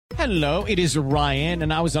Hello, it is Ryan,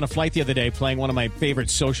 and I was on a flight the other day playing one of my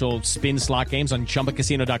favorite social spin slot games on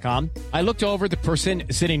ChumbaCasino.com. I looked over at the person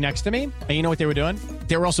sitting next to me, and you know what they were doing?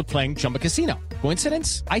 They were also playing Chumba Casino.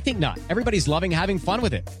 Coincidence? I think not. Everybody's loving having fun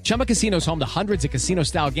with it. Chumba Casino is home to hundreds of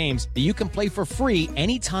casino-style games that you can play for free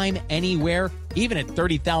anytime, anywhere, even at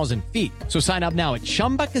 30,000 feet. So sign up now at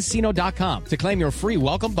ChumbaCasino.com to claim your free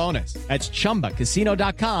welcome bonus. That's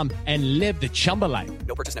ChumbaCasino.com and live the Chumba life.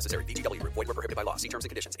 No purchase necessary. VGW. Void where prohibited by law. See terms and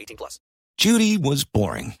conditions. 18+. Judy was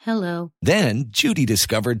boring. Hello. Then Judy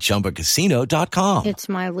discovered ChumbaCasino.com. It's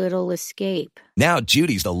my little escape. Now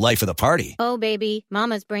Judy's the life of the party. Oh, baby,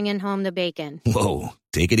 mama's bringing home the bacon. Whoa,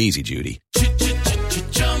 take it easy, Judy.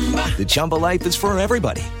 The Chumba life is for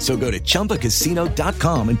everybody. So go to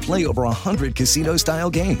ChumbaCasino.com and play over 100 casino-style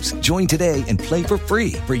games. Join today and play for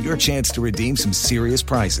free for your chance to redeem some serious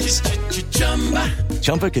prizes.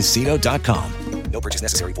 ChumbaCasino.com. No purchase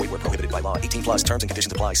necessary. Void where prohibited by law. 18+. Terms and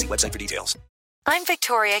conditions apply. See website for details. I'm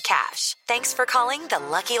Victoria Cash. Thanks for calling the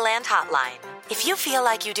Lucky Land Hotline. If you feel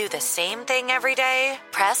like you do the same thing every day,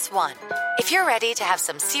 press 1. If you're ready to have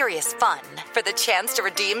some serious fun for the chance to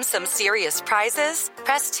redeem some serious prizes,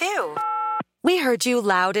 press 2. We heard you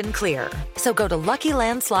loud and clear. So go to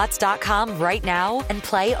LuckyLandSlots.com right now and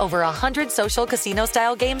play over 100 social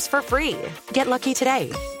casino-style games for free. Get lucky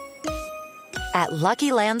today at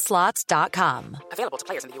LuckyLandSlots.com. Available to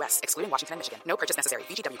players in the U.S., excluding Washington and Michigan. No purchase necessary.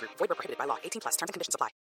 VGW Group. Void where prohibited by law. 18+. Terms and conditions apply.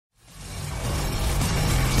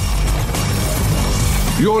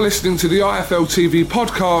 You're listening to the IFL TV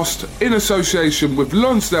podcast in association with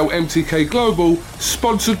Lonsdale MTK Global,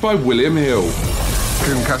 sponsored by William Hill.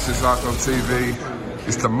 Kim Cass's IFL TV.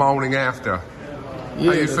 It's the morning after. How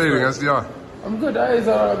are you feeling? How's the eye? I'm good. I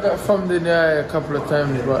got thumbed in the eye a couple of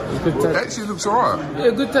times, but it's good touch. It actually looks alright.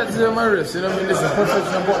 Yeah, good touches on my wrist. You know what I mean? Listen,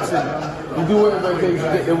 professional boxing. You do whatever it takes to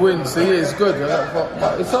get the win. So yeah, it's good.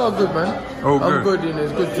 But it's all good, man. All good. I'm good, you know.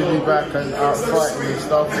 It's good to be back and out fighting and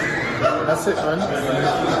stuff. That's it, man.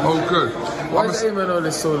 All good. Why is Eamon all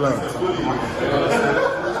this so loud?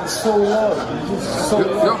 It's so loud. It's just so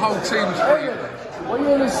loud. Your whole team's... Hey, why are you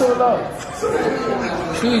always so loud?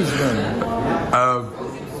 Jeez, man.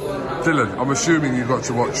 Dylan, I'm assuming you got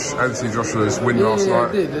to watch Anthony Joshua's win last night.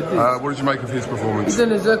 I did. What did you make of his performance? He's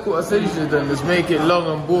done exactly what I said he should have done. Just make it long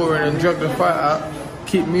and boring and drag the fight out,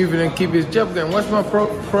 keep moving and keep his jab going. Watch my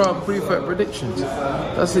pre-fight predictions.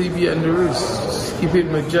 That's how you beat under Ruiz. Just keep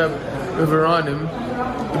hitting the jab, move around him.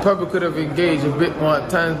 He probably could have engaged a bit more at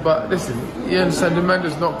times, but listen, you understand, the man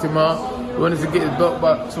just knocked him out. He wanted to get his belt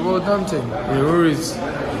back, so well done to him. You know, Ruiz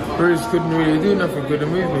couldn't really do nothing, couldn't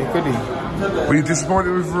move me, could he? Were you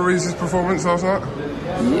disappointed with Ruiz's performance last night?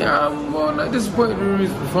 Yeah, I'm not disappointed with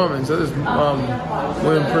Ruiz's performance. I just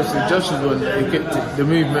more impressed with Josh's one. He kept the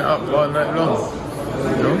movement up all night long.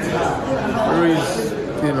 You know, Ruiz,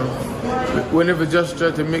 you know, whenever Josh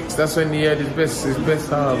tried to mix, that's when he had his best success.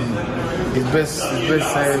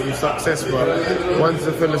 But once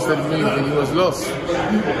the fella started moving, he was lost. These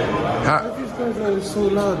guys are so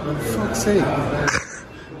loud, man. Fuck's sake.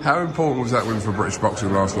 How important was that win for British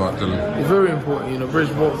boxing last night, Dylan? It's very important, you know.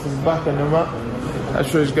 British boxing's back on the map. I'm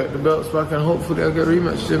sure he's got the belts back, and hopefully I'll get a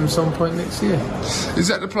rematch to him some point next year. Is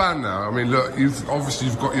that the plan now? I mean, look, you've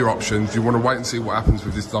got your options. You want to wait and see what happens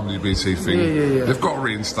with this WBC thing. Yeah. They've got to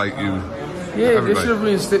reinstate you. Yeah, they should have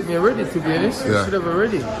reinstated me already, to be honest. They should have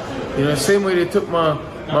already. You know, same way they took my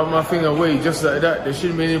thing away, just like that. There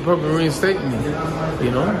shouldn't be any problem reinstating me. You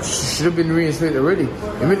know, should have been reinstated already.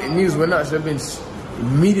 The minute the news went out, should have been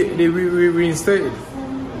immediately reinstated.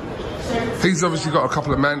 He's obviously got a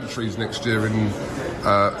couple of mandatories next year in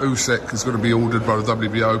Usyk is going to be ordered by the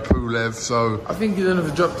WBO, Pulev, so... I think he's going to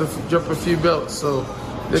have drop a few belts, so...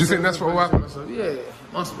 Do you think that's what will happen? Yeah,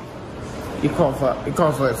 must be. He can't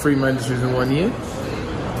fight 3 mandatories in 1 year.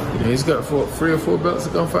 You know, he's got 3 or 4 belts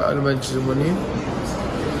to go and fight other mandatories in 1 year.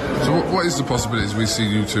 So what is the possibilities we see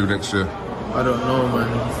you two next year? I don't know, man.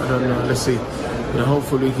 I don't know. Let's see. You know,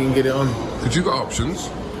 hopefully we can get it on. Because you got options?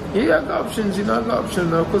 Yeah, I got options, you know.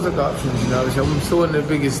 Of course I got options, you know. I'm still one of the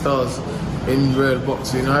biggest stars in real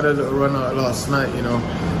boxing. You know, I had a little run out last night, you know.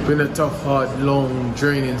 Been a tough, hard, long,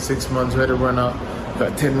 draining 6 months. We had a run out.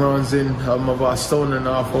 Got 10 rounds in. I'm about a stone and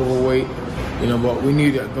a half overweight. You know, but we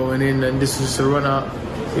knew that going in, and this was a run out,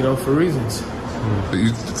 you know, for reasons. But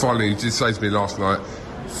you did say to me last night,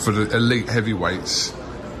 for the elite heavyweights,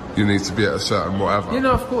 you need to be at a certain whatever. You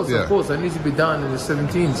know, of course. I need to be down in the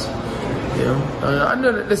 17s. You know, I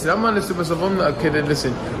know that. Listen, I'm honest with myself. I'm not a kid. And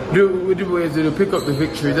listen, we do what we do to pick up the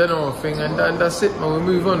victory. That's our thing, and that's it, man. We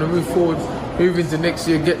move on and move forward, move into next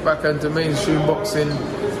year, get back into mainstream boxing.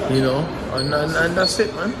 You know, and that's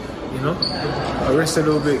it, man. you know. I rest a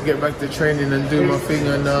little bit, get back to training and do my thing,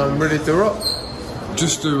 and I'm ready to rock.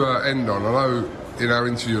 Just to end on, I know in our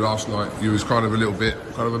interview last night you was kind of a little bit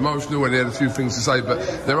emotional and you had a few things to say, but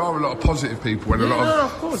there are a lot of positive people and a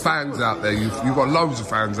lot of fans out there. You've got loads of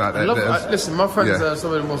fans out there. Listen, my fans are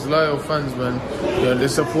some of the most loyal fans, man. You know, they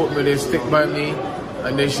support me, they stick by me,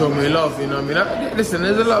 and they show me love, you know what I mean? Listen,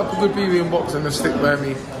 there's a lot of good people in boxing that stick by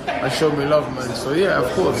me and show me love, man. So yeah,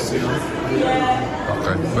 of course, you know.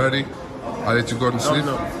 Okay, Birdie, I let you go and sleep.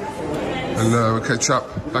 No. And we'll catch up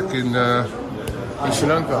back in Sri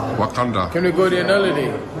Lanka. Wakanda. Can we go there in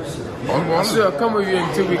holiday? I said I'll come with you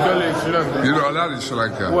until we go in Sri Lanka. You're not allowed in Sri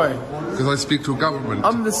Lanka. Why? Because I speak to a government.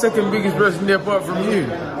 I'm the second biggest person there apart from you.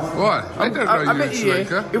 Why? I don't know you in Sri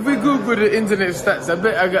Lanka. If we Google the internet stats, I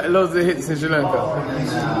bet I got loads of hits in Sri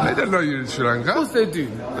Lanka. They don't know you in Sri Lanka. Of course they do.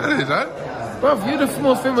 No, they don't. Bruv, you're the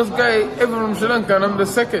most famous guy ever from Sri Lanka and I'm the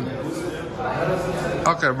second.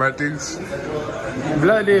 Okay, my things.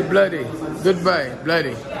 Bloody. Goodbye,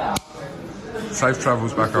 bloody. Safe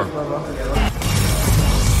travels back on.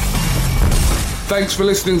 Thanks for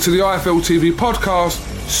listening to the IFL TV podcast,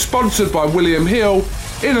 sponsored by William Hill,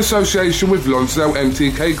 in association with Lonsdale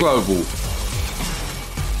MTK Global.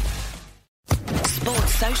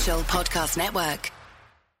 Sports Social Podcast Network.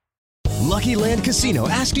 Lucky Land Casino,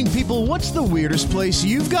 asking people, what's the weirdest place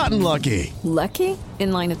you've gotten lucky? Lucky?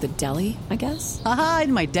 In line at the deli, I guess? Aha,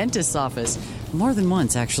 in my dentist's office. More than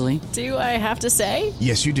once, actually. Do I have to say?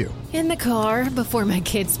 Yes, you do. In the car before my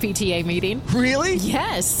kids' PTA meeting. Really?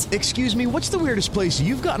 Yes. Excuse me, what's the weirdest place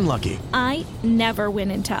you've gotten lucky? I never win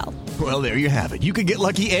and tell. Well, there you have it. You can get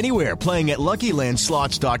lucky anywhere, playing at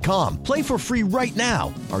LuckyLandSlots.com. Play for free right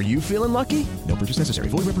now. Are you feeling lucky? No purchase necessary.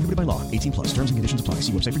 Void where prohibited by law. 18+. Terms and conditions apply.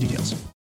 See website for details.